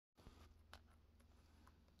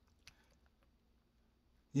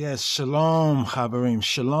Yes, shalom, Habarim,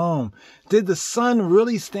 shalom. Did the sun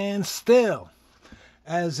really stand still?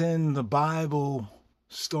 As in the Bible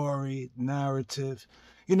story, narrative.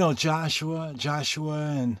 You know, Joshua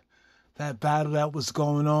and that battle that was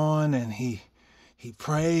going on, and he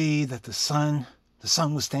prayed that the sun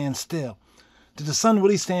would stand still. Did the sun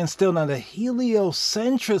really stand still? Now the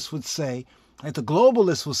heliocentrists would say, like the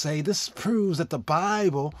globalists will say, this proves that the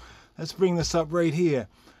Bible, let's bring this up right here.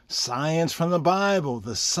 Science from the Bible.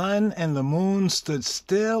 The sun and the moon stood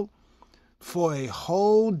still for a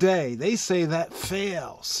whole day. They say that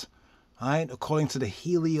fails, right? According to the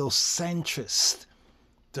heliocentrist.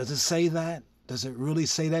 Does it say that? Does it really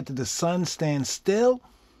say that? Did the sun stand still?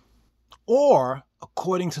 Or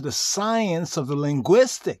according to the science of the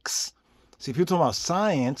linguistics? See, people talk about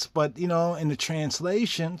science, but in the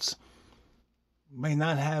translations may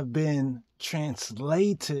not have been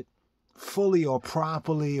translated fully or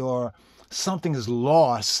properly, or something is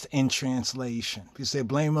lost in translation. If you say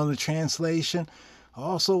blame on the translation,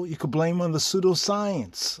 also you could blame on the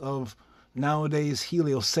pseudoscience of nowadays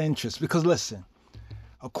heliocentrists. Because listen,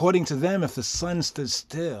 according to them, if the sun stood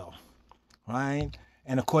still, right,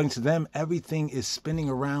 and according to them, everything is spinning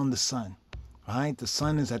around the sun, right? The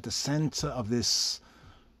sun is at the center of this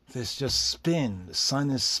just spin. The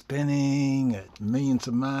sun is spinning at millions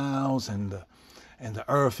of miles, and the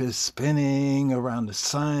earth is spinning around the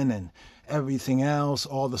sun, and everything else,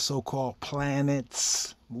 all the so-called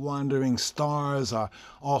planets, wandering stars are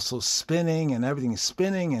also spinning, and everything is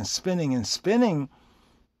spinning and spinning and spinning.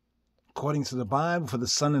 According to the Bible, for the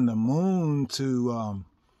sun and the moon to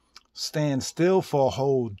stand still for a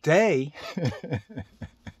whole day.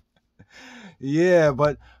 Yeah,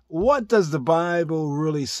 but what does the Bible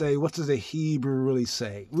really say? What does the Hebrew really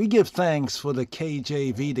say? We give thanks for the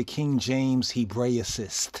KJV, the King James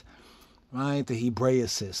Hebraicist, right? The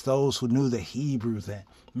Hebraicist, those who knew the Hebrew then.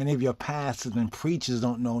 Many of your pastors and preachers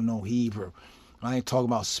don't know no Hebrew, right? Talk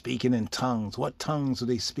about speaking in tongues. What tongues do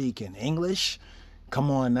they speak in? English?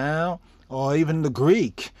 Come on now. Or even the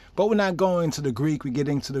Greek. But we're not going to the Greek. We're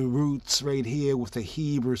getting to the roots right here with the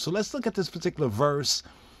Hebrew. So let's look at this particular verse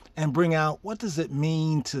and bring out, what does it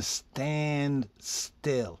mean to stand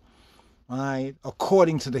still, right?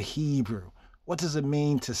 According to the Hebrew, what does it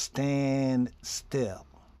mean to stand still?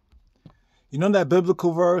 You know that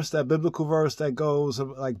biblical verse that goes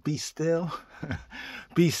like, be still,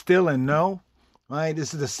 be still and know, right?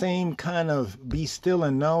 This is the same kind of be still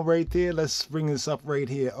and know right there. Let's bring this up right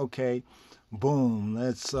here. Okay, boom.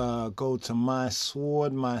 Let's go to my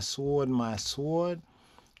sword, my sword, my sword.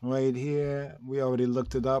 Right here, we already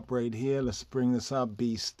looked it up right here. Let's bring this up.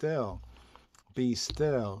 Be still. Be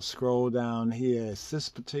still. Scroll down here. It's this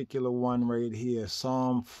particular one right here.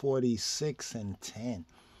 Psalm 46 and 10.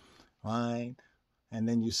 Right? And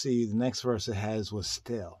then you see the next verse it has was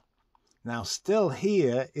still. Now, still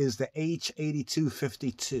here is the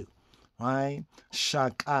H8252. Right?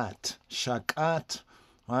 Shakat. Shakat.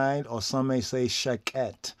 Right? Or some may say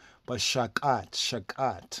shaket. But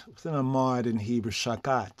shakat, within a modern Hebrew,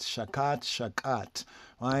 shakat,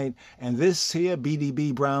 right? And this here,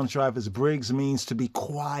 BDB, Brown Drivers Briggs, means to be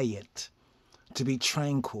quiet, to be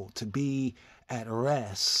tranquil, to be at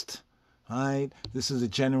rest, right? This is a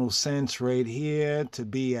general sense right here, to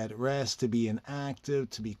be at rest, to be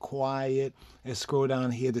inactive, to be quiet. Let's scroll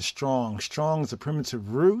down here to strong. Strong is a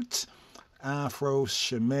primitive root,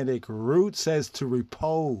 Afro-Shemitic root, says to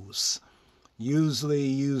repose. Usually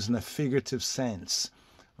used in a figurative sense,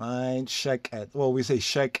 right? Sheket. Well, we say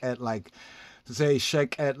sheket like, to say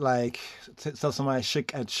sheket like, tell somebody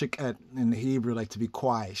sheket in the Hebrew, like to be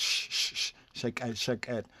quiet.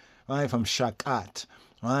 Sheket, right? From shakat,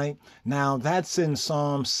 right? Now that's in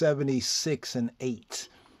Psalm 76 and 8,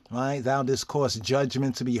 right? Thou didst cause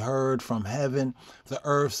judgment to be heard from heaven. The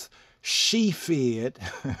earth she feared,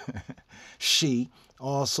 she.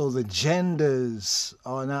 Also, the genders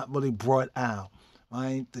are not really brought out,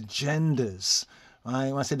 right? The genders, right?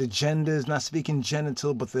 When I say the genders, not speaking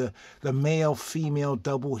genital, but the male-female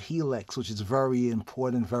double helix, which is very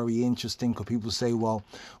important, very interesting, because people say, well,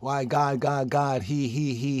 why God,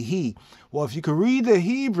 he. Well, if you could read the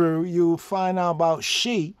Hebrew, you'll find out about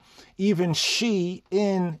she, even she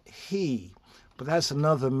in he. But that's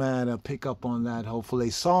another matter. Pick up on that, hopefully.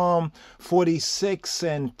 Psalm 46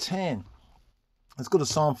 and 10. Let's go to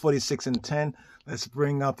Psalm 46 and 10. Let's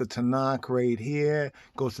bring up the Tanakh right here.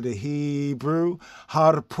 Go to the Hebrew.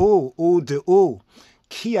 Harpu u'de'u.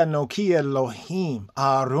 Ki anoki Elohim.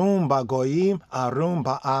 Arum ba'goyim. Arum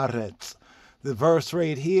ba'aretz. The verse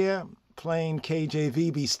right here, plain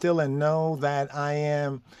KJV, be still and know that I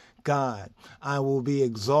am God. I will be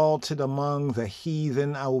exalted among the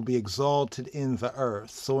heathen. I will be exalted in the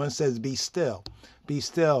earth. So when it says be still, be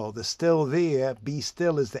still, the still there, be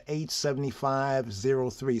still is the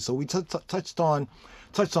H7503. So we touched on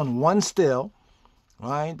one still,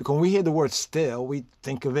 right? Because when we hear the word still, we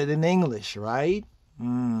think of it in English, right?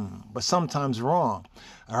 But sometimes wrong.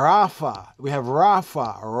 Rafa, we have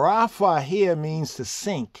Rafa. Rafa here means to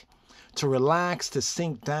sink, to relax, to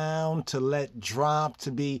sink down, to let drop,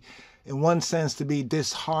 to be, in one sense, to be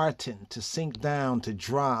disheartened, to sink down, to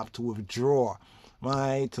drop, to withdraw,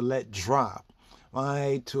 right? To let drop,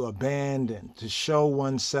 right? To abandon, to show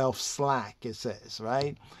oneself slack, it says,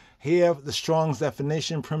 right? Here, the Strong's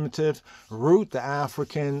definition, primitive root, the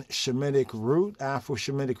Afro-Shemitic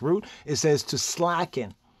root, it says to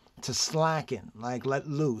slacken, like let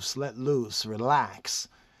loose, relax.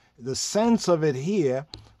 The sense of it here,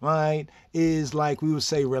 right, is like we would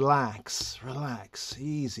say relax,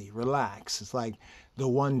 easy, relax. It's like the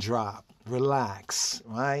one drop, relax,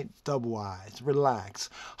 right? Double I's,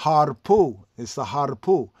 relax. Harpu, it's the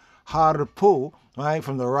harpu, right,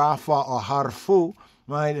 from the Rafa or harfu,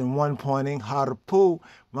 right, in one pointing, harpu,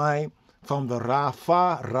 right, from the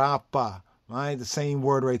Rafa, rapa, right, the same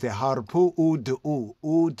word right there, harpu, du'u,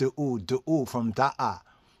 from da'a,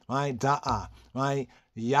 right, da'a, right,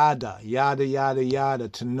 yada,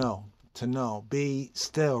 to know, be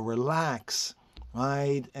still, relax,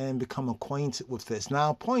 right, and become acquainted with this.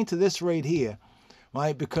 Now, point to this right here,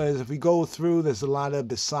 right, because if we go through, there's a lot of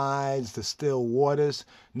besides the still waters.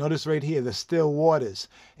 Notice right here, the still waters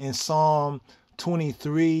in Psalm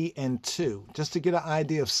 23 and 2, just to get an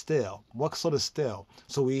idea of still. What sort of still?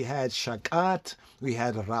 So we had Shakat, we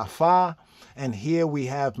had Rafa, and here we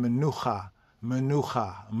have Menucha.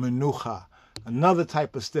 Another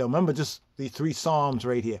type of still. Remember just the three Psalms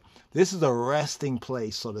right here. This is a resting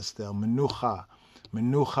place sort of still. Menucha.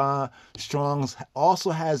 Strong's also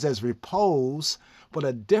has as repose, but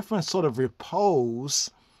a different sort of repose,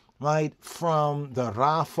 right, from the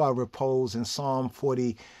Rafa repose in Psalm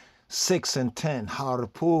 46 and 10.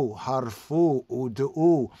 Harfu,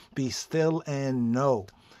 udu'u, be still and know.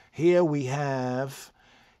 Here we have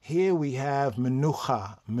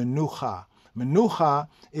menucha. Menucha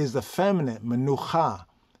is the feminine, menucha.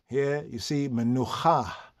 Here you see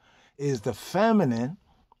menucha is the feminine,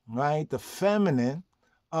 right? The feminine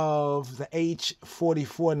of the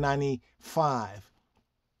H4495.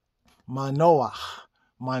 Manoach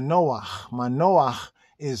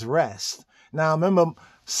is rest. Now remember,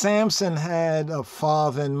 Samson had a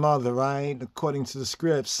father and mother, right? According to the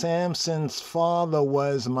script, Samson's father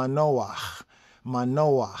was Manoach.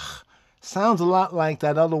 Sounds a lot like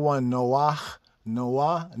that other one, Noah.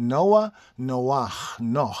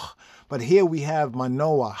 But here we have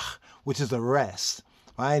Manoach, which is a rest,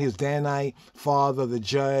 right? He was Danite, father of the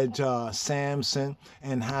judge Samson,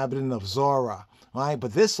 inhabitant of Zorah, right?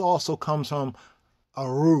 But this also comes from a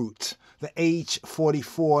root, the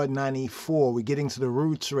H4494. We're getting to the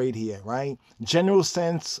roots right here, right? General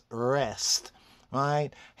sense, rest,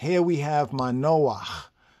 right? Here we have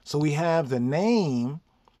Manoach. So we have the name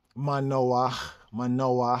Manoach,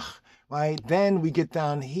 right? Then we get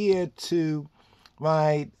down here to,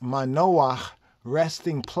 right, Manoach,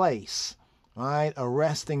 resting place, right? A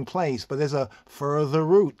resting place. But there's a further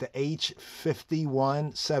root, the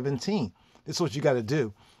H5117. This is what you got to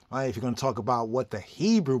do, right? If you're going to talk about what the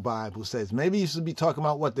Hebrew Bible says. Maybe you should be talking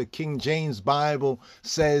about what the King James Bible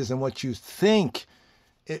says and what you think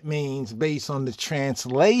it means based on the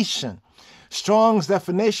translation. Strong's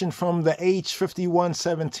definition from the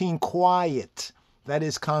H5117, quiet. That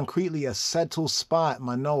is concretely a settled spot,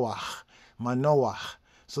 Manoach.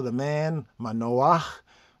 So the man, Manoach,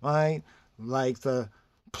 right? Like the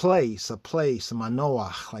place, a place,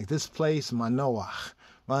 Manoach. Like this place, Manoach,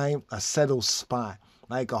 right? A settled spot.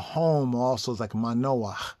 Like a home also is like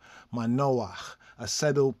Manoach, a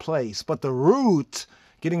settled place. But the root,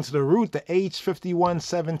 getting to the root, the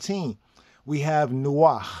H5117, we have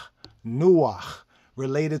Nuach,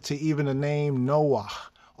 related to even the name Noah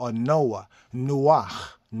or Noah,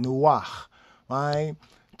 Nuach, right?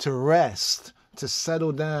 To rest, to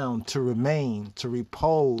settle down, to remain, to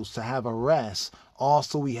repose, to have a rest.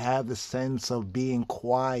 Also, we have the sense of being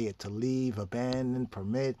quiet, to leave, abandon,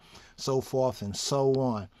 permit, so forth and so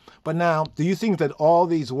on. But now, do you think that all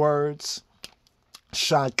these words,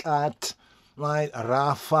 shakat, right,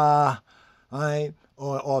 rafa, right,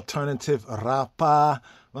 or alternative rapa,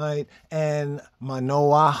 right, and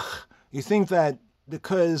manoach, you think that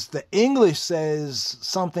because the English says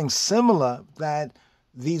something similar, that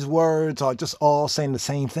these words are just all saying the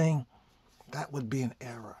same thing? That would be an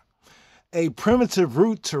error. A primitive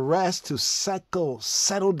root to rest, to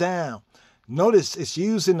settle down. Notice it's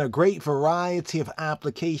used in a great variety of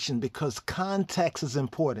applications because context is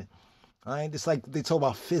important. Right? It's like they talk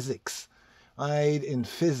about physics, right? In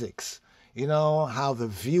physics, you know, how the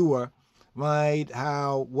viewer, right?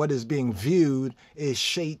 How what is being viewed is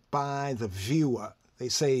shaped by the viewer. They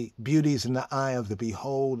say beauty is in the eye of the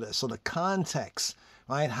beholder. So the context,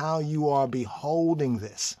 right? How you are beholding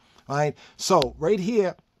this, right? So right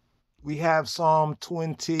here, we have Psalms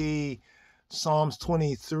 23,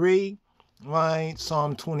 right?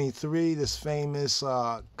 Psalm 23, this famous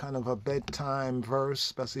kind of a bedtime verse,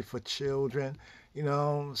 especially for children, you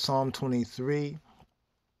know, Psalm 23.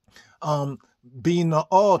 Bina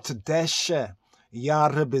ot deshe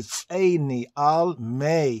yarbitzeni al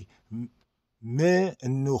me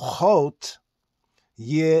menuchot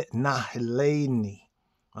ye nahleni.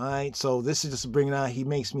 Right, so this is just bringing out, he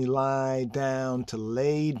makes me lie down, to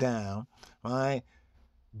lay down, right?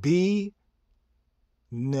 Be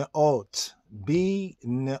neot,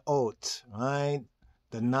 right?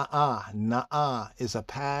 The na'ah is a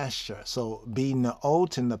pasture. So be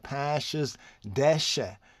neot in the pastures,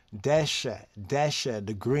 deshe,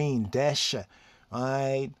 the green, deshe,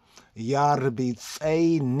 right?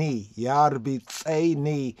 Yarbitzeini,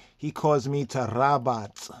 he calls me to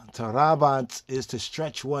rabat. To rabat is to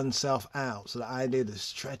stretch oneself out. So the idea to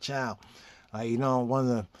stretch out. You know, one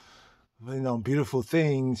of the beautiful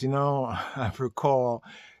things, I recall,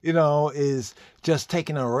 is just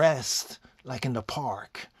taking a rest, like in the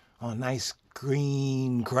park, on nice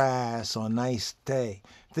green grass on a nice day.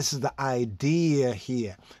 This is the idea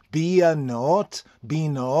here. Be not,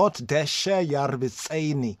 deshe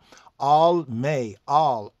yarbitzeini. All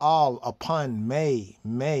upon may.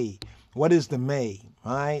 What is the may,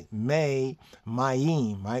 right? May,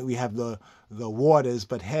 mayim, right? We have the waters,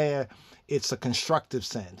 but here it's a constructive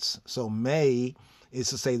sense. So may is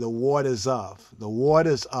to say the waters of. The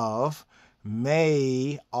waters of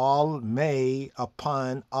may, all may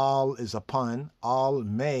upon, all is upon, all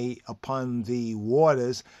may upon the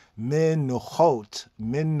waters, minuchot.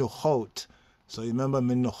 So you remember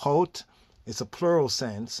minuchot? It's a plural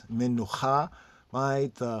sense, minucha,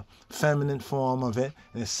 right? The feminine form of it.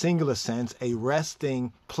 In a singular sense, a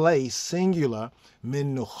resting place, singular,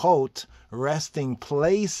 minuchot, resting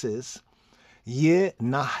places. Ye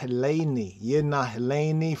nahleni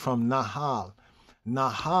from nahal.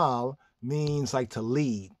 Nahal means like to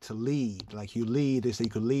lead, like you lead. They say you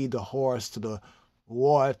could lead the horse to the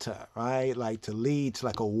water, right? Like to lead to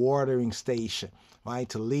like a watering station, right?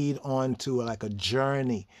 To lead on to like a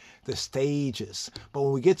journey, the stages. But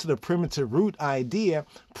when we get to the primitive root idea,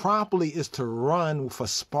 properly is to run with a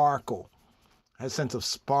sparkle, a sense of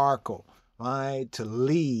sparkle, right? To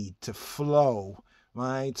lead, to flow,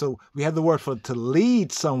 right? So we have the word for to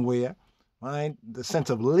lead somewhere, right? The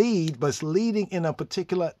sense of lead, but it's leading in a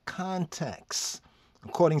particular context,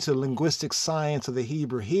 according to the linguistic science of the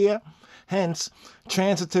Hebrew here. Hence,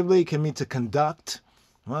 transitively can mean to conduct,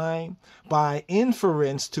 right? By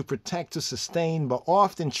inference, to protect, to sustain, but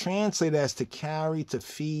often translated as to carry, to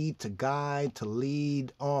feed, to guide, to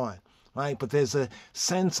lead on, right? But there's a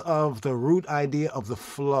sense of the root idea of the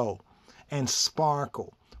flow and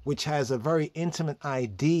sparkle, which has a very intimate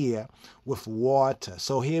idea with water.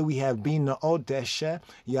 So here we have Bina Odeshe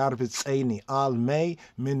Yarbitzeini Al Me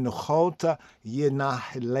Minuchota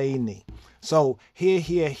Yenahleni. So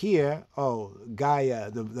here, oh, Gaia,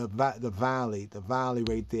 the valley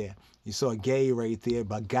right there. You saw gay right there,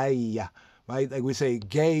 but Gaia, right? Like we say,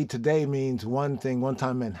 gay today means one thing, one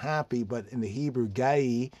time meant happy, but in the Hebrew,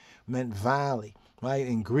 Gai meant valley, right?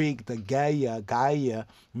 In Greek, the Gaia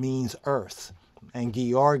means earth. And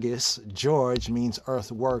George means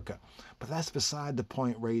earth worker. But that's beside the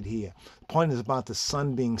point right here. The point is about the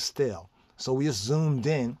sun being still. So we just zoomed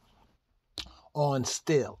in on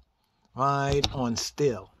still, right? On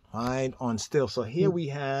still. So here we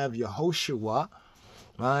have Yehoshua,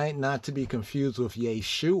 right? Not to be confused with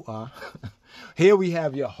Yeshua. Here we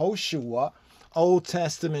have Yehoshua, Old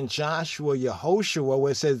Testament Joshua, Yehoshua,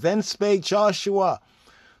 where it says, Then spake Joshua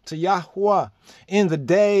to Yahweh in the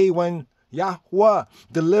day when Yahweh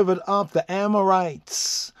delivered up the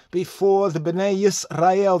Amorites before the Bnei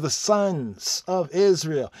Yisrael, the sons of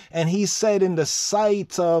Israel. And he said in the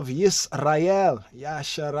sight of Yisrael,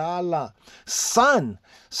 Yasharallah, Sun,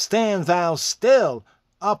 stand thou still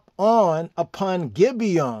upon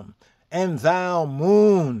Gibeon, and thou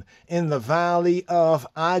moon in the valley of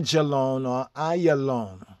Ajalon or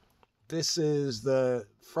Ayalon. This is the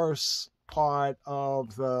first part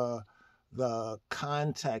of the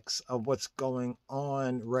context of what's going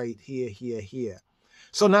on right here.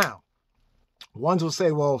 So now, Ones will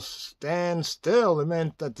say, well, stand still. It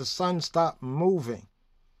meant that the sun stopped moving.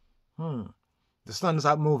 The sun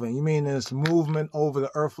stopped moving. You mean in its movement over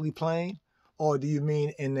the earthly plane? Or do you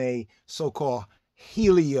mean in a so-called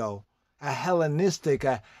a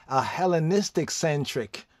Hellenistic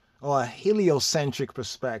centric or a heliocentric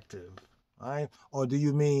perspective? Right? Or do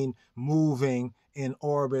you mean moving in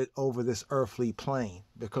orbit over this earthly plane?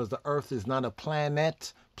 Because the earth is not a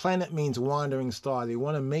planet. Planet means wandering star. They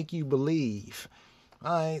want to make you believe,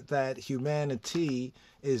 right, that humanity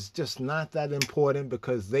is just not that important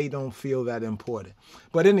because they don't feel that important.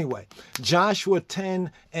 But anyway, Joshua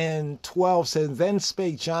 10:12 says, then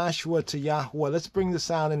spake Joshua to Yahweh. Let's bring this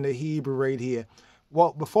out in the Hebrew right here.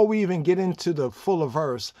 Well, before we even get into the fuller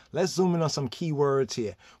verse, let's zoom in on some key words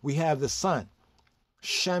here. We have the sun,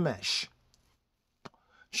 Shemesh,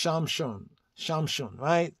 Shamshun,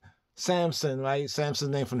 right? Samson, right?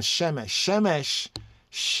 Samson's name from Shemesh.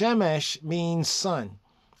 Shemesh means sun.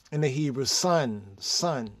 In the Hebrew, sun,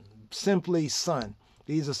 simply sun.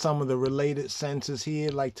 These are some of the related senses here.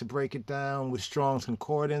 Like to break it down with Strong's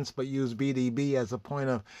Concordance, but use BDB as a point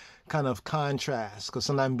of kind of contrast, because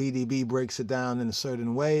sometimes BDB breaks it down in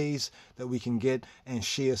certain ways that we can get and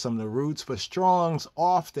share some of the roots. But Strong's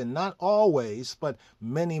often, not always, but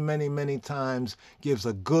many times gives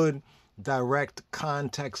a good direct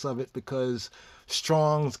context of it, because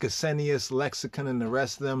Strong's, Gesenius, Lexicon, and the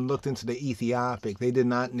rest of them looked into the Ethiopic. They did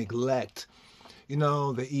not neglect,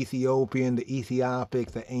 the Ethiopian, the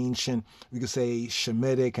Ethiopic, the ancient, we could say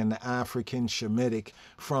Shemitic, and the African Shemitic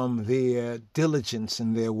from their diligence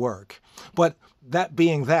in their work. But that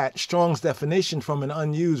being that, Strong's definition from an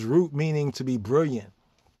unused root meaning to be brilliant.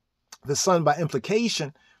 The sun by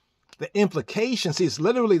implication, see, it's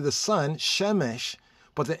literally the sun, Shemesh,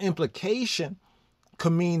 but the implication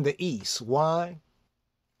could mean the east. Why?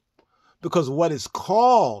 Because what is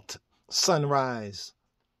called sunrise,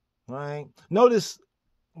 right? Notice,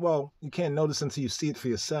 well, you can't notice until you see it for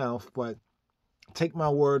yourself, but take my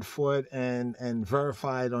word for it and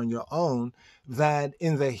verify it on your own, that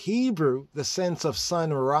in the Hebrew, the sense of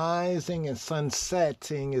sun rising and sun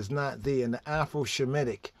setting is not there. In the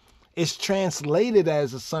Afro-Shemitic, it's translated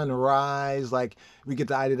as a sunrise, like we get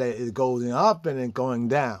the idea that it goes up and then going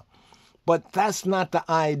down. But that's not the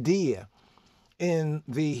idea in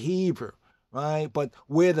the Hebrew, right? But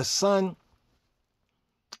where the sun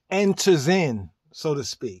enters in, so to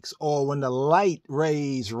speak, or when the light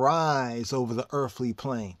rays rise over the earthly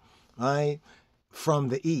plane, right, from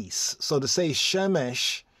the east. So to say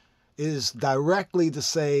Shemesh is directly to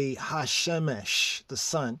say Hashemesh, the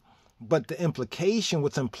sun, but the implication,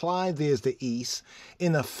 what's implied there is the east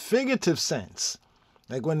in a figurative sense.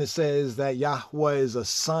 Like when it says that Yahweh is a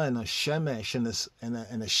sun, a Shemesh,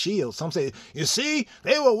 and a shield. Some say, you see,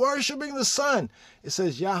 they were worshiping the sun. It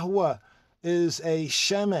says Yahweh is a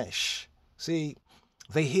Shemesh. See,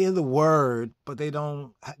 they hear the word, but they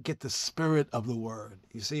don't get the spirit of the word.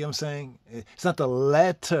 You see what I'm saying? It's not the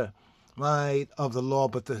letter, right, of the law,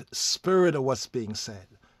 but the spirit of what's being said,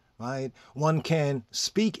 right? One can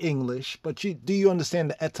speak English, but do you understand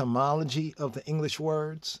the etymology of the English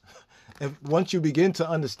words? Once you begin to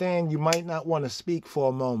understand, you might not want to speak for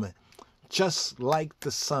a moment. Just like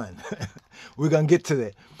the sun. We're going to get to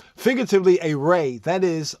that. Figuratively, a ray, that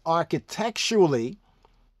is architecturally.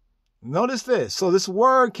 Notice this. So this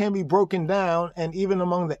word can be broken down, and even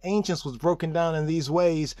among the ancients was broken down in these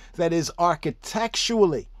ways, that is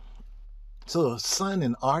architecturally. So the sun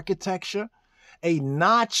in architecture, a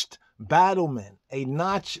notched battlement,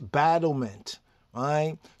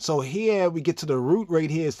 right? So here we get to the root right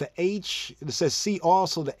here. It's the H. It says see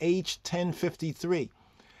also the H1053.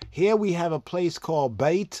 Here we have a place called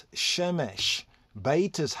Beit Shemesh.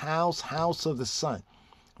 Beit is house of the sun,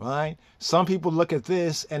 right? Some people look at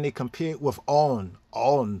this and they compare it with on,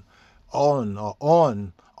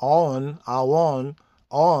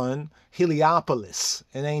 Heliopolis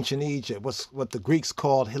in ancient Egypt. What the Greeks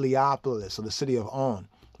called Heliopolis, or the city of On,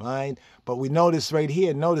 right? But we notice right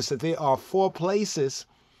here, notice that there are 4 places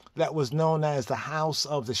that was known as the house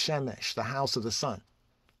of the Shemesh, the house of the sun.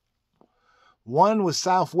 One was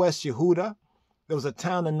southwest Yehuda. There was a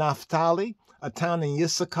town in Naphtali, a town in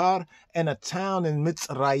Issachar, and a town in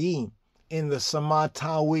Mitzrayim, in the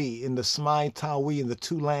Samatawi, in the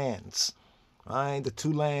 2 lands, right? The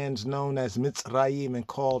 2 lands known as Mitzrayim and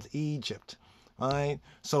called Egypt, right?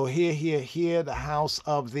 So here, the house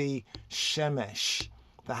of the Shemesh,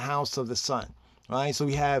 the house of the sun, right? So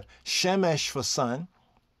we have Shemesh for sun,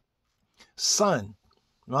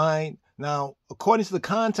 right? Now, according to the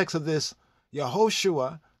context of this,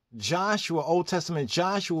 Yehoshua, Joshua, Old Testament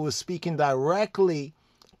Joshua was speaking directly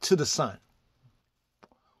to the sun.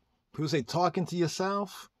 People say talking to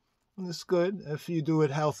yourself. It's good if you do it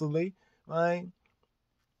healthily, right?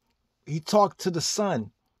 He talked to the sun,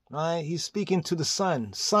 right? He's speaking to the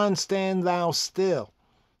sun. Sun, stand thou still.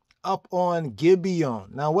 Up on Gibeon.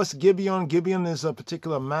 Now, what's Gibeon? Gibeon is a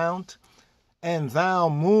particular mount. And thou,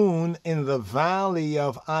 moon, in the valley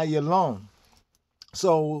of Ayalon.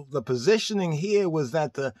 So the positioning here was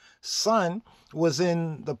that the sun was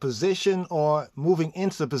in the position or moving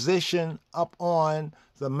into the position up on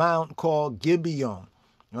the mount called Gibeon,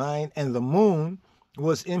 right? And the moon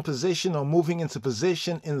was in position or moving into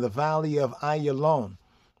position in the valley of Ayalon,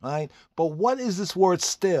 right? But what is this word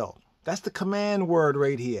still? That's the command word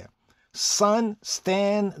right here. Sun,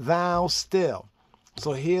 stand thou still.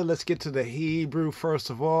 So here, let's get to the Hebrew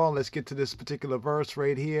first of all. Let's get to this particular verse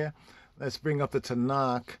right here. Let's bring up the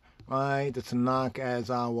Tanakh, right? The Tanakh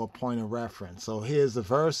as our point of reference. So here's the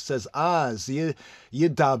verse. It says, Az yidaber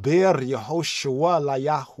Yehoshua la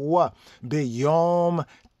Yahuwah biyom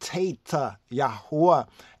teta Yahuwah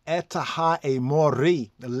et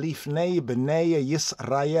ha'emori lifnei b'nei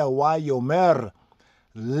Yisrael wa yomer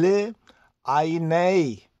li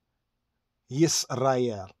aynei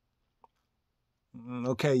Yisrael.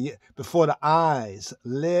 Okay, before the eyes,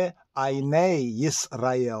 le aynei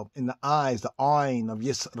Yisrael, in the eyes, the ayn of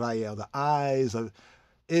Yisrael, the eyes of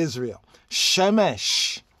Israel.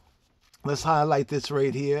 Shemesh, let's highlight this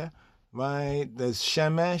right here, right? There's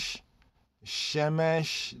Shemesh,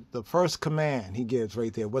 Shemesh, the first command he gives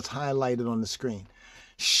right there. What's highlighted on the screen?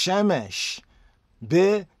 Shemesh,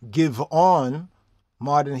 be Givon,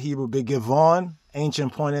 modern Hebrew, be Givon,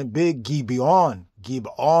 ancient pointed, be Gibeon,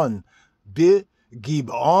 Gibeon, be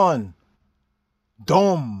Gibeon,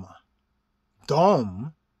 dom,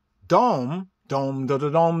 dom, dom, dom,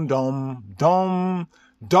 dom, dom, dom,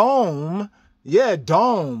 dom, yeah,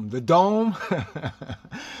 dome, the dome,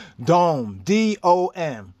 dome,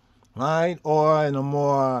 D-O-M, right? Or in a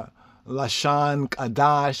more Lashon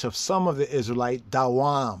Kadash of some of the Israelite,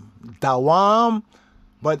 dawam, dawam,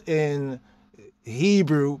 but in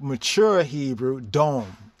Hebrew, mature Hebrew,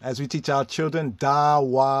 dome. As we teach our children,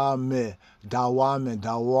 dawame, dawame,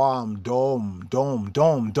 dawam, dom, dom,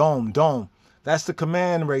 dom, dom, dom. That's the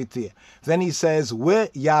command right there. Then he says, we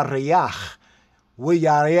yareach,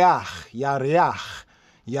 yareach,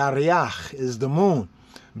 yareach is the moon.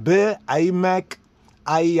 Be aimek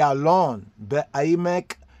ayalon, be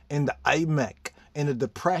aimek in the aimek, in the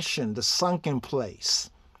depression, the sunken place.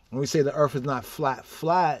 When we say the earth is not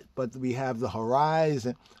flat, but we have the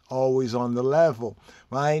horizon always on the level,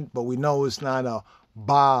 right? But we know it's not a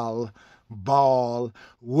ball.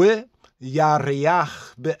 We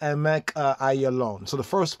yareach be'emek ayalon. So the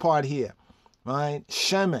first part here, right?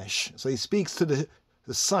 Shemesh. So he speaks to the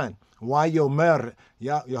sun. Wayomer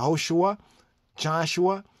Yehoshua,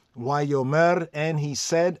 Joshua, Wayomer, and he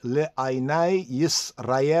said, le'aynai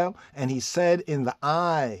Yisrael, and he said in the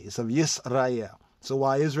eyes of Yisrael. So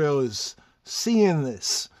while Israel is seeing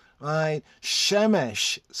this, right?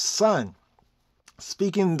 Shemesh, sun,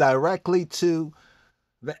 speaking directly to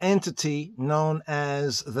the entity known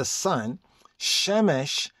as the sun.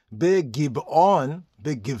 Shemesh, big Gibeon,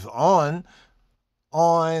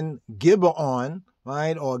 on Gibeon,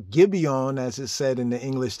 right? Or Gibeon, as it's said in the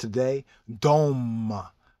English today. Dome.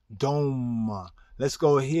 Let's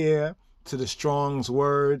go here to the Strong's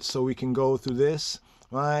word so we can go through this,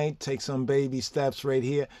 right? Take some baby steps right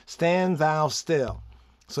here. Stand thou still.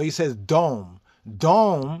 So he says dome.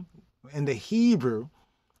 Dome in the Hebrew,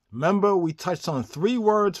 remember we touched on 3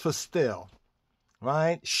 words for still,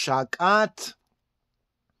 right? Shakat.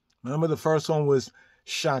 Remember the first one was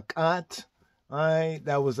shakat, right?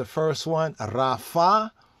 That was the first one.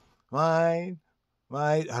 Rafa, right?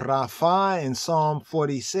 Rafa in Psalm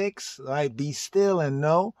 46, right? Be still and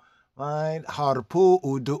know, right? Harpu,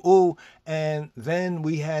 udu'u. And then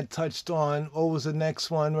we had touched on, what was the next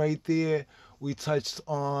one right there? We touched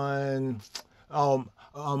on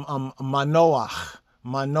Manoach,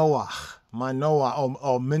 or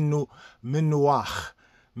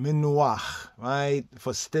Minuach, right?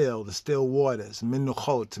 For still, the still waters,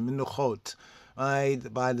 Minuchot,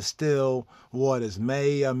 right? By the still waters,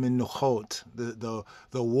 Meya Minuchot,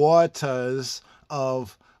 the waters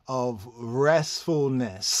of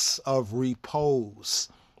restfulness, of repose,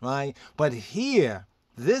 right? But here,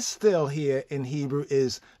 this still here in Hebrew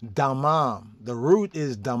is damam. The root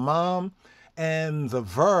is damam, and the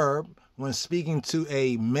verb, when speaking to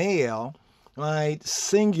a male, right,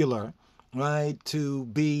 singular, right, to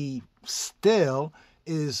be still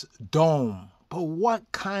is dome. But what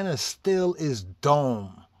kind of still is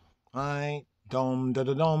dome, right? Dome,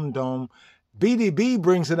 da-da-dome, dome. BDB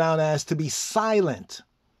brings it out as to be silent.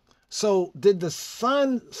 So did the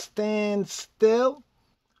sun stand still,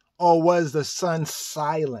 or was the sun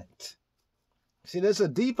silent? See, there's a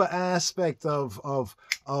deeper aspect of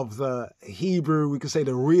the Hebrew, we could say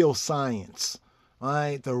the real science,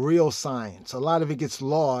 right? The real science. A lot of it gets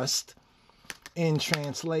lost in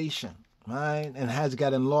translation, right? And has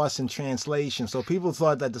gotten lost in translation. So people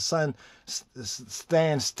thought that the sun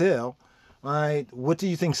stands still, right? What do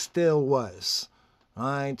you think still was?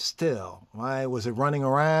 Right? Still, right? Was it running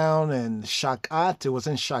around? And shakat, it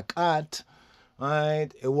wasn't shakat, right?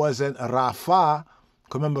 It wasn't rafa.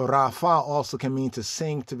 Remember, rafa also can mean to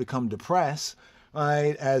sink, to become depressed,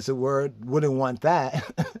 right? As a word, wouldn't want that.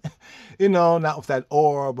 Not with that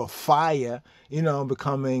orb of fire,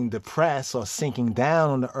 becoming depressed or sinking down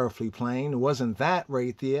on the earthly plane. It wasn't that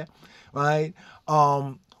right there, right?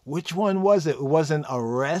 Which one was it? It wasn't a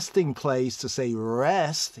resting place to say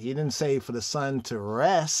rest. He didn't say for the sun to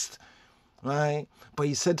rest, right? But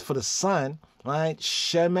he said for the sun, right?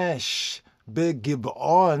 Shemesh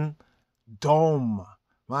begibon dom,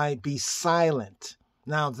 right? Be silent.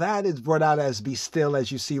 Now that is brought out as be still,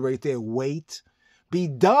 as you see right there. Wait. Be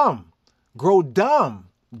dumb. Grow dumb.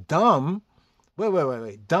 Dumb.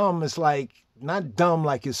 Wait. Dumb is like, not dumb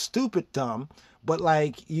like you're stupid dumb, but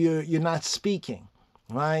like you're not speaking,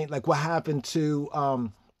 right? Like what happened to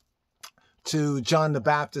John the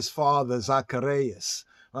Baptist's father, Zacharias,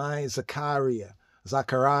 right?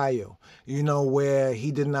 Zachariah, where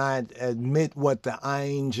he did not admit what the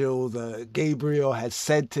angel, the Gabriel, had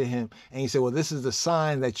said to him. And he said, well, this is the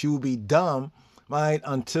sign that you will be dumb, right,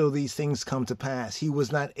 until these things come to pass. He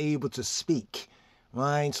was not able to speak,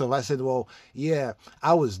 right? So if I said, well, yeah,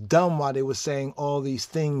 I was dumb while they were saying all these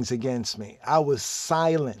things against me. I was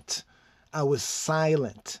silent.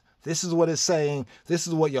 This is what it's saying. This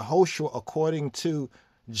is what Yehoshua, according to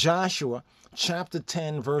Joshua, chapter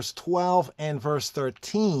 10, verse 12 and verse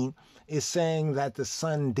 13, is saying that the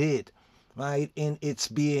sun did, right? In its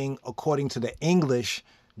being, according to the English,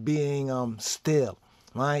 being still,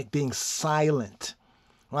 right? Being silent,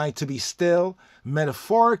 right? To be still,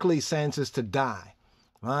 metaphorically senses to die,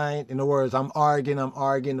 right? In other words, I'm arguing,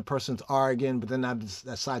 the person's arguing, but then I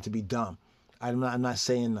decide to be dumb. I'm not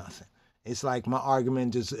saying nothing. It's like my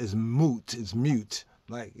argument just is mute,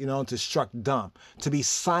 like, to struck dumb, to be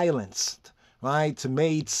silenced, right? To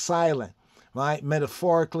made silent, right?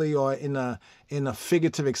 Metaphorically or in a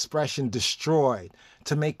figurative expression, destroyed,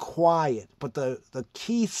 to make quiet. But the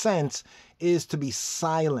key sense is to be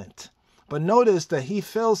silent. But notice the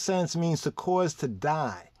he-fil sense means to cause to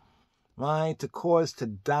die, right? To cause to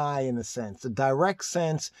die in a sense. The direct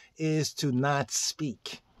sense is to not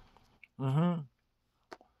speak.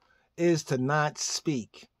 Is to not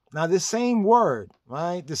speak. Now, this same word,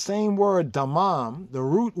 right? The same word, damam, the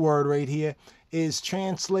root word right here, is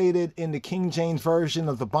translated in the King James Version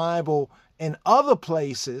of the Bible in other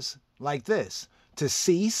places like this: to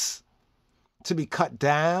cease, to be cut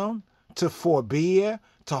down, to forbear,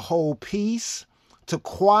 to hold peace, to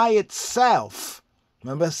quiet self.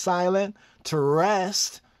 Remember, silent, to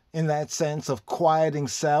rest in that sense of quieting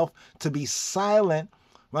self, to be silent,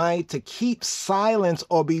 right? To keep silence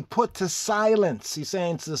or be put to silence. He's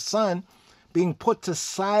saying to the sun, being put to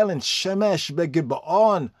silence. Shemesh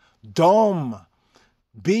begibon dom.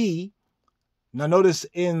 Be. Now notice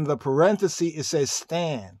in the parenthesis it says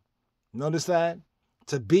stand. Notice that?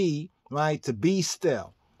 To be, right? To be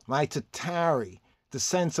still, right? To tarry. The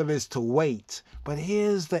sense of it is to wait. But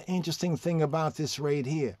here's the interesting thing about this right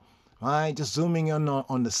here, right? Just zooming in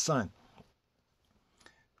on the sun.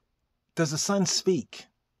 Does the sun speak?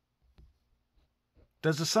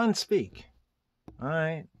 Does the sun speak? All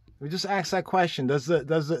right. We just ask that question. Does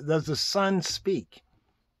the sun speak?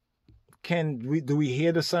 Do we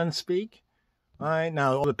hear the sun speak? All right.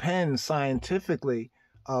 Now, it all depends scientifically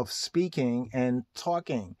of speaking and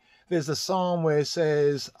talking. There's a psalm where it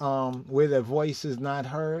says, where their voice is not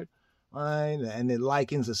heard, right? And it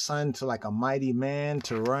likens the sun to like a mighty man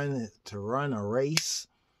to run a race,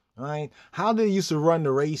 right? How they used to run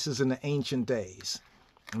the races in the ancient days?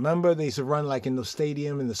 Remember, they used to run like in the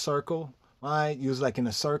stadium in the circle, right? It was like in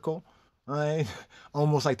a circle, right?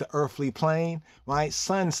 Almost like the earthly plane, right?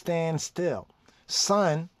 Sun, stand still.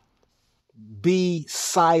 Sun, be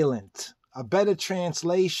silent. A better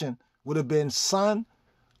translation would have been sun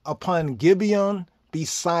upon Gibeon, be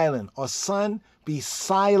silent. Or sun, be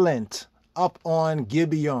silent up on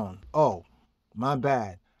Gibeon. Oh, my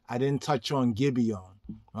bad. I didn't touch on Gibeon.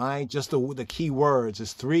 Right, just the key words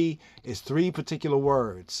is three particular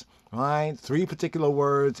words, right? 3 particular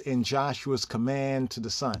words in Joshua's command to the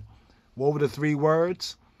sun. What were the 3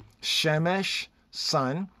 words? Shemesh,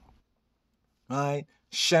 sun, right?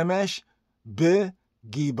 Shemesh, be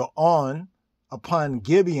Gibeon, upon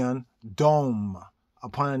Gibeon, dome.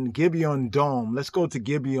 Upon Gibeon, dome. Let's go to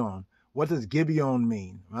Gibeon. What does Gibeon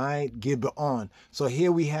mean, right? Gibeon. So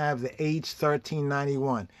here we have the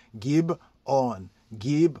H1391. Gibeon.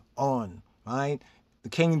 Gibeon, right? The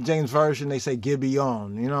King James Version, they say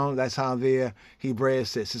Gibeon. You know, that's how their Hebrew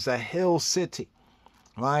says. It's a hill city,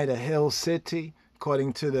 right? A hill city,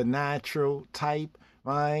 according to the natural type,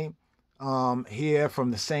 right? Here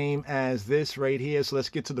from the same as this right here. So let's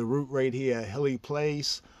get to the root right here. Hilly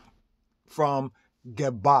place from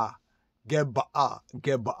Geba. Geba,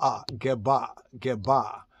 Geba, Geba,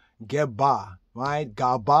 Geba, Geba, right?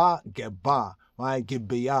 Gaba, Geba, right?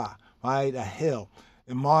 Gibeah, right? A hill.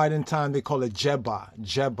 In modern time, they call it Jeba,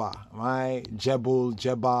 Jeba, right? Jebul,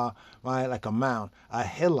 Jeba, right? Like a mount, a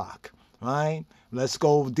hillock, right? Let's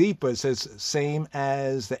go deeper. It says same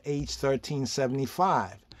as the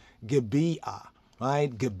H1375, Gibeah,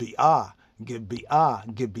 right? Gibeah, Gibeah,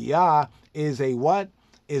 Gibeah is a what?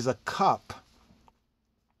 Is a cup,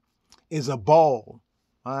 is a bowl,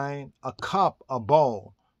 right? A cup, a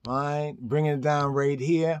bowl, right? Bringing it down right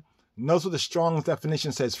here. Notice what the Strong's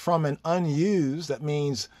definition says. From an unused, that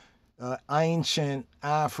means ancient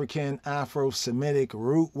African, Afro-Semitic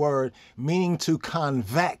root word, meaning to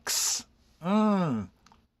convex. Now,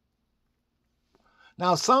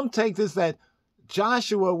 some take this that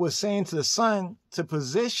Joshua was saying to the sun to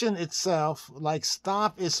position itself, like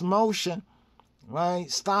stop its motion, right?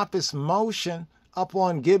 Stop its motion up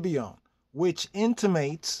on Gibeon, which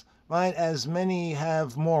intimates, right, as many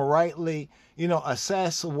have more rightly,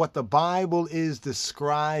 assessed what the Bible is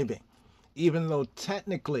describing, even though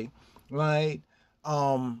technically, right,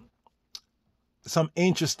 some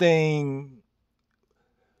interesting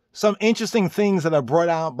things that are brought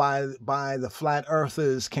out by the flat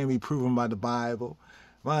earthers can be proven by the Bible,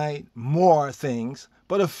 right? More things,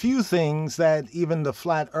 but a few things that even the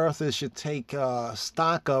flat earthers should take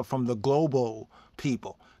stock of from the global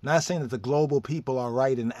people. Not saying that the global people are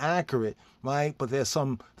right and accurate, right? But there's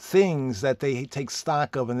some things that they take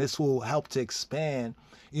stock of, and this will help to expand,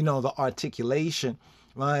 the articulation,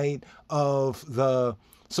 right, of the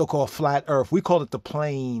so-called flat earth. We call it the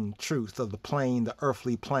plane truth of the plane, the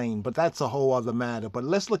earthly plane, but that's a whole other matter. But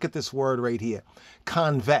let's look at this word right here.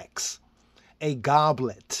 Convex, a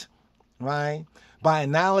goblet, right? By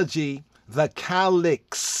analogy, the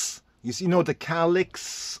calyx. You know what the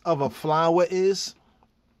calyx of a flower is?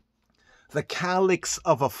 The calyx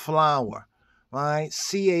of a flower, right?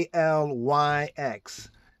 C-A-L-Y-X.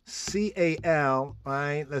 C-A-L,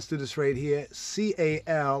 right? Let's do this right here. C-A-L-Y-X.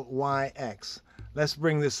 Let's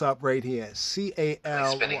bring this up right here.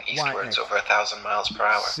 C-A-L-Y-X. Spinning eastwards over 1,000 miles per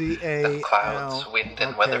hour. The clouds, wind,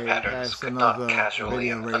 and weather patterns could not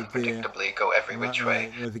casually and unpredictably go every which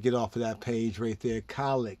way. Let's get off of that page right there.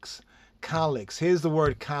 Calyx. Calyx. Here's the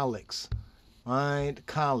word calyx. Right?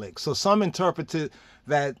 Calyx. So some interpreted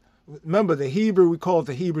that. Remember, the Hebrew, we call it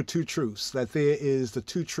the Hebrew two truths, that there is the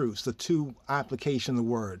two truths, the two application of the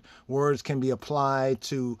word. Words can be applied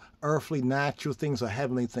to earthly, natural things or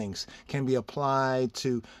heavenly things, can be applied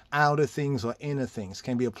to outer things or inner things,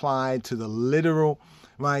 can be applied to the literal,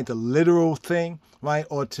 right, the literal thing, right,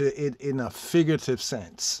 or to it in a figurative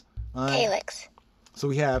sense. Right? Calyx. So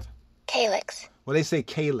we have Calyx. Well, they say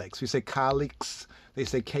calyx. We say calyx. They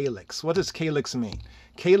say calyx. What does calyx mean?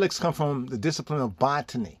 Calyx come from the discipline of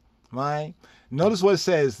botany. Right? Notice what it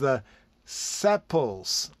says, the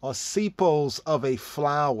sepals or sepals of a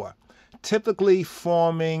flower, typically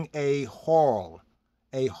forming a whorl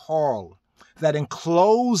that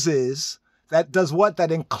encloses, that does what?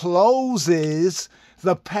 That encloses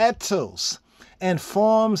the petals and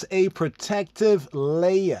forms a protective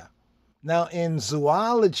layer. Now in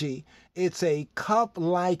zoology, it's a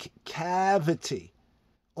cup-like cavity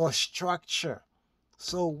or structure.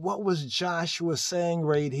 So what was Joshua saying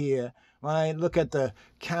right here, right? Look at the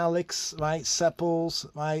calyx, right? Sepals,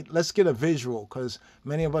 right? Let's get a visual because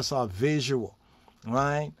many of us are visual,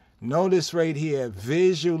 right? Notice right here,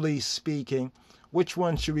 visually speaking, which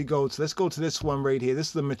one should we go to? Let's go to this one right here. This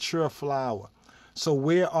is the mature flower. So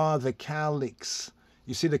where are the calyx?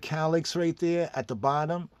 You see the calyx right there at the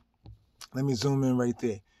bottom? Let me zoom in right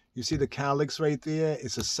there. You see the calyx right there?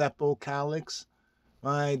 It's a sepal calyx.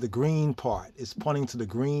 Right, the green part is pointing to the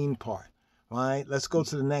green part. Right, let's go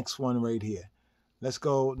to the next one right here. Let's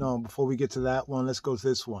go, no, before we get to that one, let's go to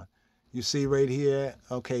this one. You see right here,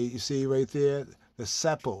 okay, you see right there, the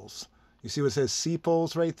sepals. You see what it says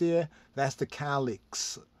sepals right there? That's the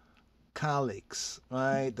calyx. Calyx,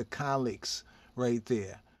 right, the calyx right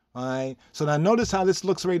there. Right, so now notice how this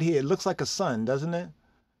looks right here. It looks like a sun, doesn't it?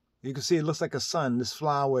 You can see it looks like a sun, this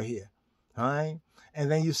flower here. right? And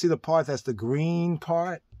then you see the part that's the green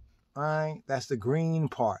part, right? That's the green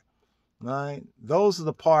part, right? Those are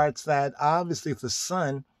the parts that obviously the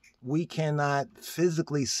sun we cannot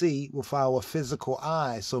physically see with our physical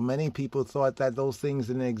eyes. So many people thought that those things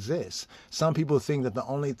didn't exist. Some people think that the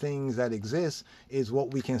only things that exist is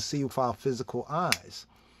what we can see with our physical eyes,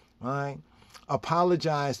 right?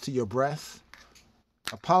 Apologize to your breath.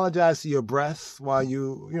 Apologize to your breath while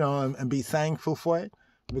and be thankful for it,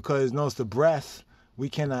 because notice the breath we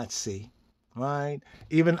cannot see, right?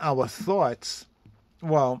 Even our thoughts,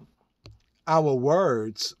 well, our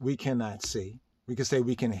words we cannot see. We can say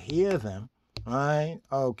we can hear them, right?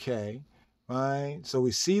 Okay, right? So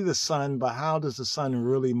we see the sun, but how does the sun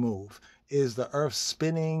really move? Is the earth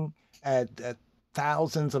spinning at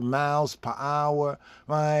thousands of miles per hour,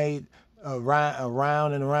 right?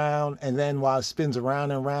 Around and around, and then while it spins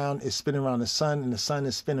around and around, it's spinning around the sun, and the sun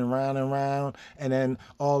is spinning around and around, and then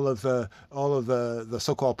all of the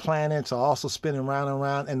so-called planets are also spinning around and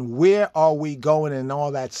around. And where are we going in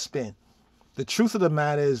all that spin? The truth of the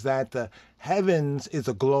matter is that the heavens is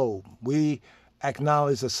a globe. We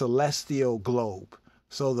acknowledge a celestial globe.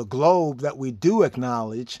 So the globe that we do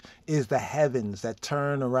acknowledge is the heavens that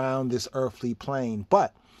turn around this earthly plane.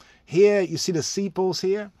 But here, you see the sepals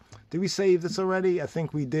here? Did we say this already? I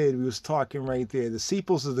think we did. We was talking right there. The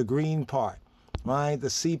sepals is the green part, right? The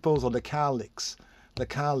sepals or the calyx. The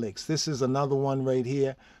calyx. This is another one right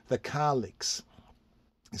here. The calyx.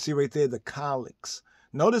 You see right there, the calyx.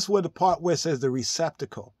 Notice where the part where it says the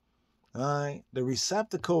receptacle. All right? The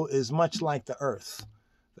receptacle is much like the earth.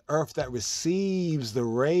 The earth that receives the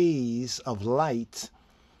rays of light,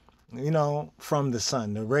 from the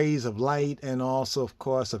sun. The rays of light and also, of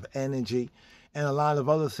course, of energy. And a lot of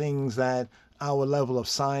other things that our level of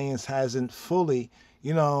science hasn't fully,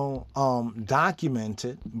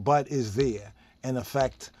 documented, but is there and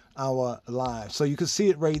affect our lives. So you can see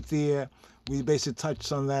it right there. We basically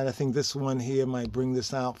touched on that. I think this one here might bring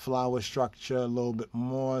this out, flower structure, a little bit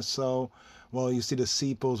more so. Well, you see the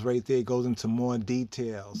sepals right there. It goes into more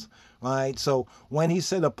details, right? So when he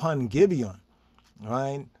said upon Gibeon,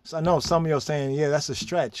 right? So I know some of you are saying, yeah, that's a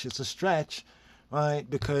stretch. It's a stretch, right?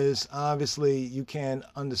 Because obviously you can't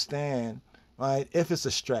understand, right? If it's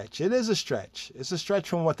a stretch, it is a stretch. It's a stretch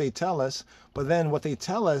from what they tell us, but then what they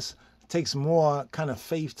tell us takes more kind of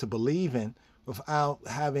faith to believe in without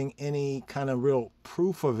having any kind of real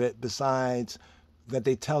proof of it besides that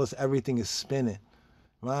they tell us everything is spinning,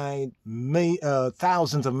 right?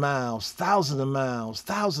 Thousands of miles, thousands of miles,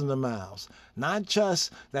 thousands of miles. Not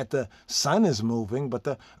just that the sun is moving, but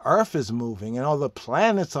the earth is moving and all the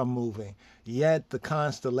planets are moving. Yet the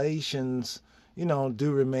constellations,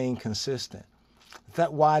 do remain consistent. Is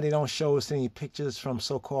that why they don't show us any pictures from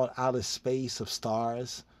so-called outer space of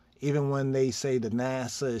stars? Even when they say the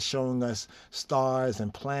NASA is showing us stars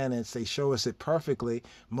and planets, they show us it perfectly.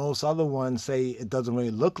 Most other ones say it doesn't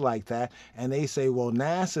really look like that. And they say, well,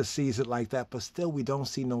 NASA sees it like that, but still we don't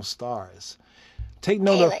see no stars. Take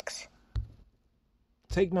note Calyx.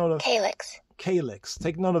 Calyx. Calyx.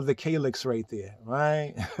 Take note of the calyx right there,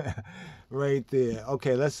 right? Right there.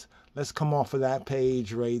 Okay, let's come off of that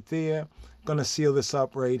page right there. Gonna seal this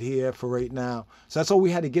up right here for right now. So that's all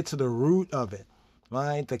we had to get to the root of it.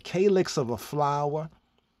 Right, the calyx of a flower,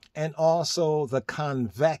 and also the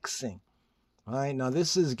convexing. Right, now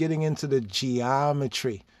this is getting into the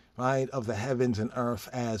geometry, right, of the heavens and earth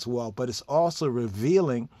as well, but it's also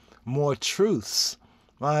revealing more truths,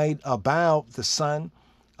 right, about the sun,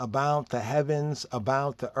 about the heavens,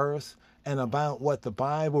 about the earth, and about what the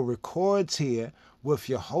Bible records here with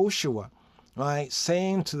Yehoshua, right,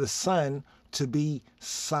 saying to the sun to be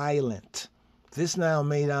silent. This now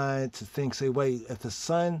made I to think, say, wait, if the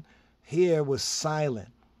sun here was silent,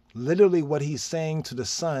 literally what he's saying to the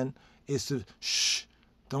sun is to, shh,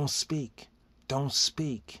 don't speak,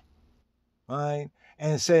 right?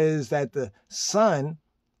 And it says that the sun,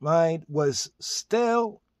 right, was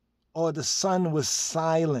still, or the sun was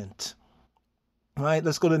silent, right?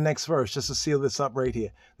 Let's go to the next verse just to seal this up right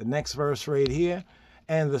here. The next verse right here,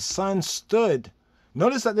 and the sun stood.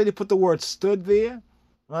 Notice that they put the word stood there,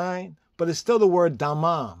 right? But it's still the word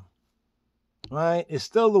damam, right? It's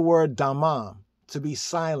still the word damam, to be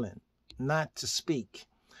silent, not to speak.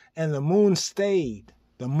 And the moon stayed.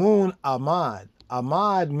 The moon amad.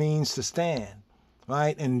 Amad means to stand,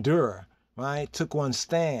 right? Endure, right? Took one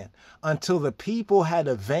stand until the people had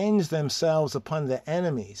avenged themselves upon their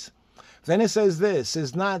enemies. Then it says this,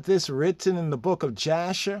 is not this written in the book of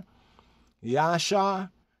Jasher?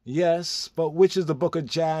 Yashar? Yes, but which is the book of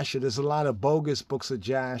Jasher? There's a lot of bogus books of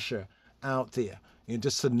Jasher out there. And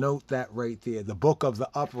just to note that right there, the book of the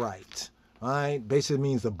upright, right? Basically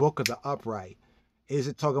means the book of the upright. Is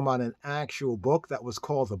it talking about an actual book that was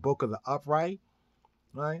called the book of the upright,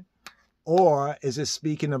 right? Or is it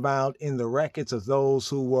speaking about in the records of those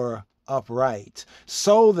who were upright?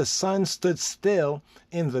 So the sun stood still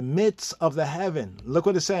in the midst of the heaven. Look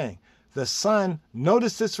what it's saying. The sun,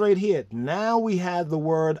 notice this right here. Now we have the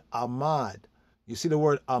word Ahmad. You see the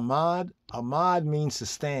word Ahmad? Ahmad means to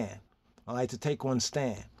stand, all right, to take one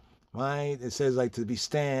stand, right? It says like to be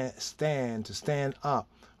to stand up,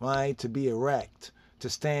 right? To be erect, to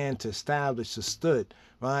stand, to establish, to stood,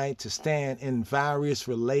 right? To stand in various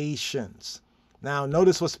relations. Now,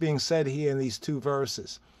 notice what's being said here in these two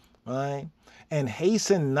verses, right? And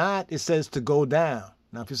hasten not, it says to go down.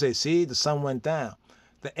 Now, if you say, see, the sun went down.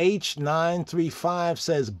 The H935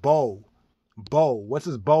 says bow. Bow. What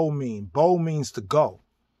does bow mean? Bow means to go.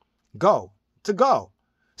 Go. To go.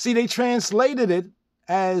 See, they translated it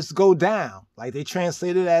as go down. Like they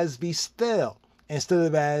translated it as be still instead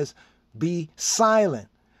of as be silent.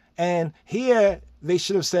 And here they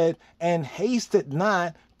should have said, and hasted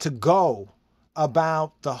not to go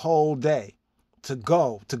about the whole day. To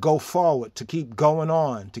go forward, to keep going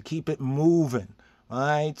on, to keep it moving.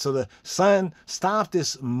 Right? So the sun stopped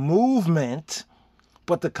this movement,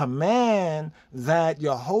 but the command that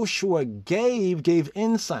Yehoshua gave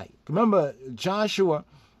insight. Remember, Joshua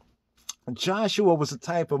was a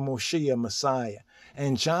type of Moshiach, Messiah.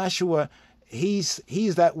 And Joshua, he's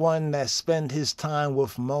that one that spent his time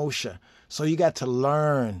with Moshe. So you got to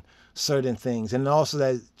learn certain things. And also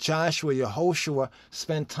that Joshua, Yehoshua,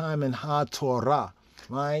 spent time in HaTorah,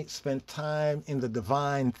 right? Spent time in the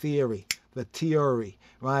divine theory, the theory,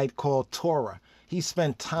 right, called Torah. He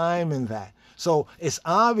spent time in that. So it's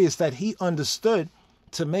obvious that he understood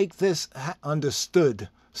to make this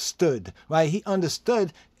stood, right? He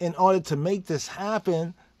understood in order to make this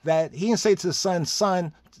happen that he didn't say to the son,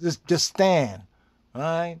 just stand,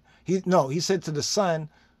 right? He said to the son,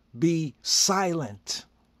 be silent,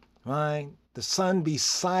 right? The son be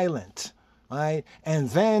silent, right? And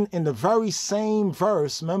then in the very same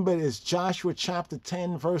verse, remember it's Joshua chapter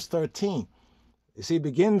 10, verse 13. You see, it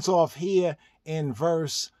begins off here in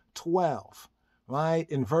verse 12, right?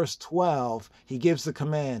 In verse 12, he gives the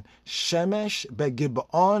command, Shemesh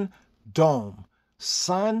beGibeon dome,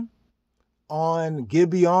 sun on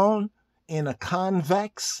Gibeon in a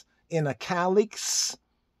convex, in a calyx,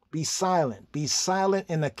 be silent. Be silent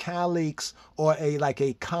in a calyx or like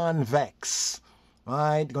a convex,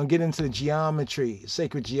 right? Going to get into the geometry,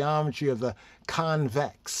 sacred geometry of the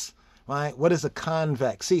convex, right? What is a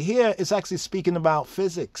convex? See, here it's actually speaking about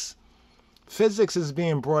physics. Physics is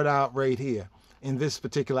being brought out right here in this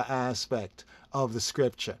particular aspect of the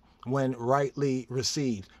scripture when rightly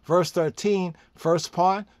received. Verse 13, first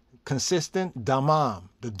part, consistent, damam,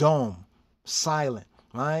 the dome, silent,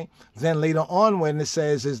 right? Then later on when it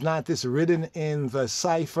says, is not this written in the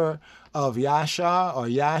cipher of Yasha or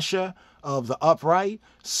Yasha of the upright?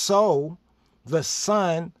 So the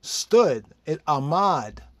sun stood, it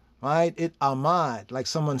amad, right? It amad, like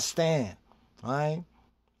someone stand, right?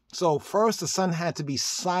 So first the sun had to be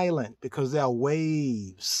silent because there are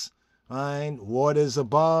waves, right? Waters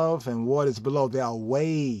above and waters below. There are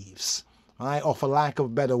waves, right? Or for lack of a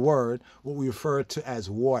better word, what we refer to as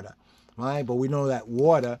water, right? But we know that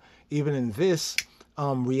water, even in this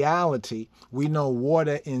reality, we know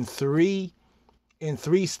water in three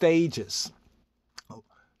stages: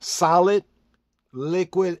 solid,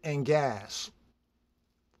 liquid, and gas.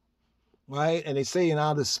 Right? And they say in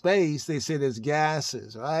outer space, they say there's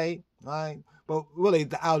gases, right? Right? But really,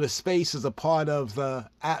 the outer space is a part of the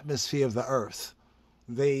atmosphere of the Earth.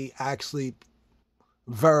 They actually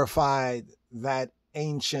verified that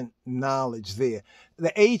ancient knowledge there.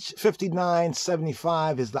 The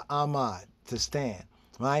H5975 is the Ahmad, to stand,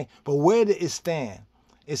 right? But where did it stand?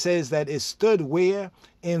 It says that it stood where?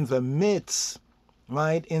 In the midst,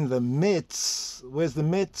 right? In the midst. Where's the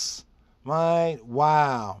midst? Right?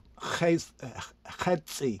 Wow.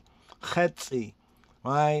 Chetzi,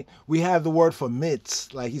 right? We have the word for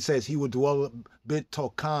midst, like he says, he would dwell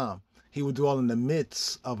bitokam. He would dwell in the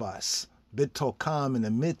midst of us. Bitokam, in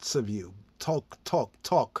the midst of you. Talk.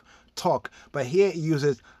 But here he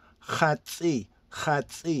uses chetzi.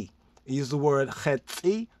 He uses the word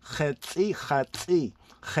chetzi.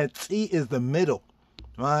 Chetzi is the middle,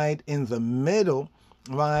 right? In the middle,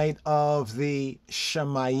 right, of the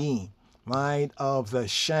Shemayim. Right, of the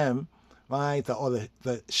Shem, right,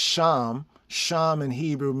 the Sham. Sham in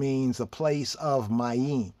Hebrew means a place of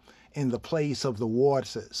Mayim. in the place of the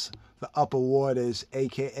waters, the upper waters,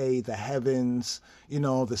 aka the heavens,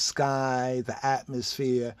 the sky, the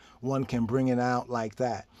atmosphere. One can bring it out like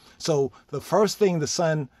that. So the first thing the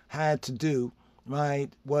sun had to do, right,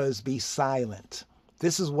 was be silent.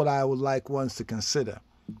 This is what I would like ones to consider.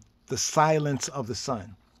 The silence of the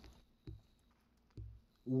sun.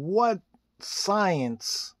 What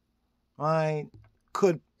science, right,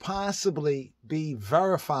 could possibly be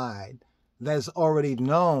verified that's already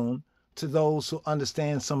known to those who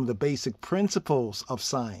understand some of the basic principles of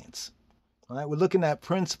science? All right, we're looking at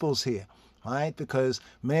principles here, right? Because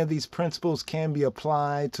many of these principles can be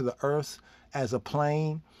applied to the earth as a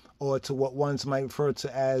plane, or to what ones might refer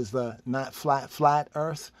to as the not flat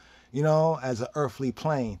earth, as an earthly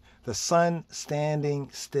plane. The sun standing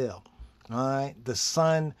still, all right? The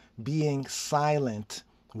sun being silent.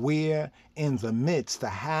 We're in the midst, the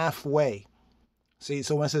halfway. See,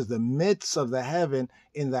 so when it says the midst of the heaven,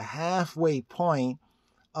 in the halfway point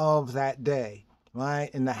of that day,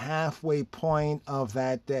 right? In the halfway point of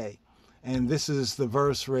that day. And this is the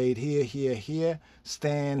verse right here.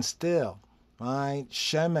 Stand still, right?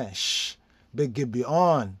 Shemesh,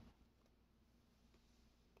 Begibeon,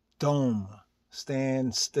 dome,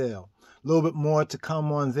 stand still. A little bit more to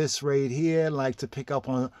come on this right here. I'd like to pick up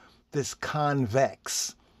on this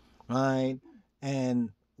convex, right?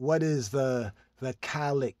 And what is the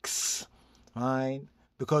calyx, right?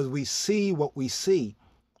 Because we see what we see,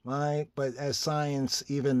 right? But as science,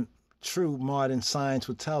 even true modern science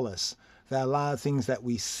would tell us, that a lot of things that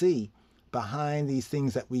we see, behind these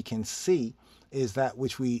things that we can see, is that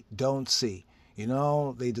which we don't see.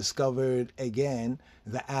 They discovered, again,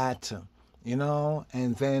 the atom,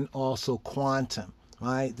 and then also quantum,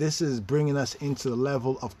 right? This is bringing us into the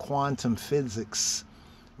level of quantum physics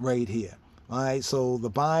right here, right? So the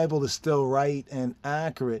Bible is still right and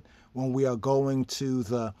accurate when we are going to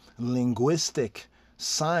the linguistic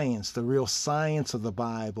science, the real science of the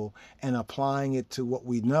Bible, and applying it to what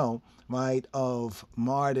we know, right, of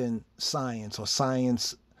modern science, or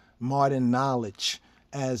science, modern knowledge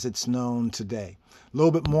as it's known today. A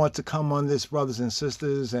little bit more to come on this, brothers and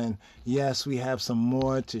sisters, and yes, we have some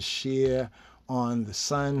more to share on the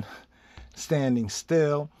sun standing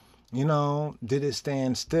still. Did it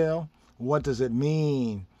stand still? What does it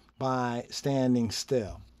mean by standing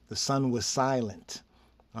still? The sun was silent,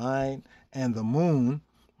 right? And the moon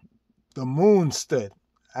stood.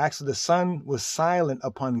 Actually, the sun was silent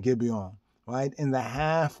upon Gibeon, right? In the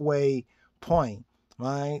halfway point,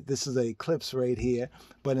 right? This is an eclipse right here,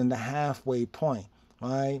 but in the halfway point,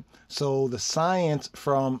 right? So the science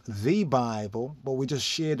from the Bible, but we just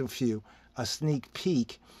shared a sneak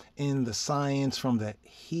peek in the science from the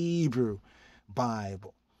Hebrew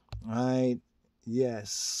Bible, right?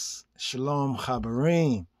 Yes. Shalom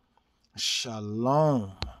Chabarim.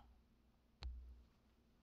 Shalom.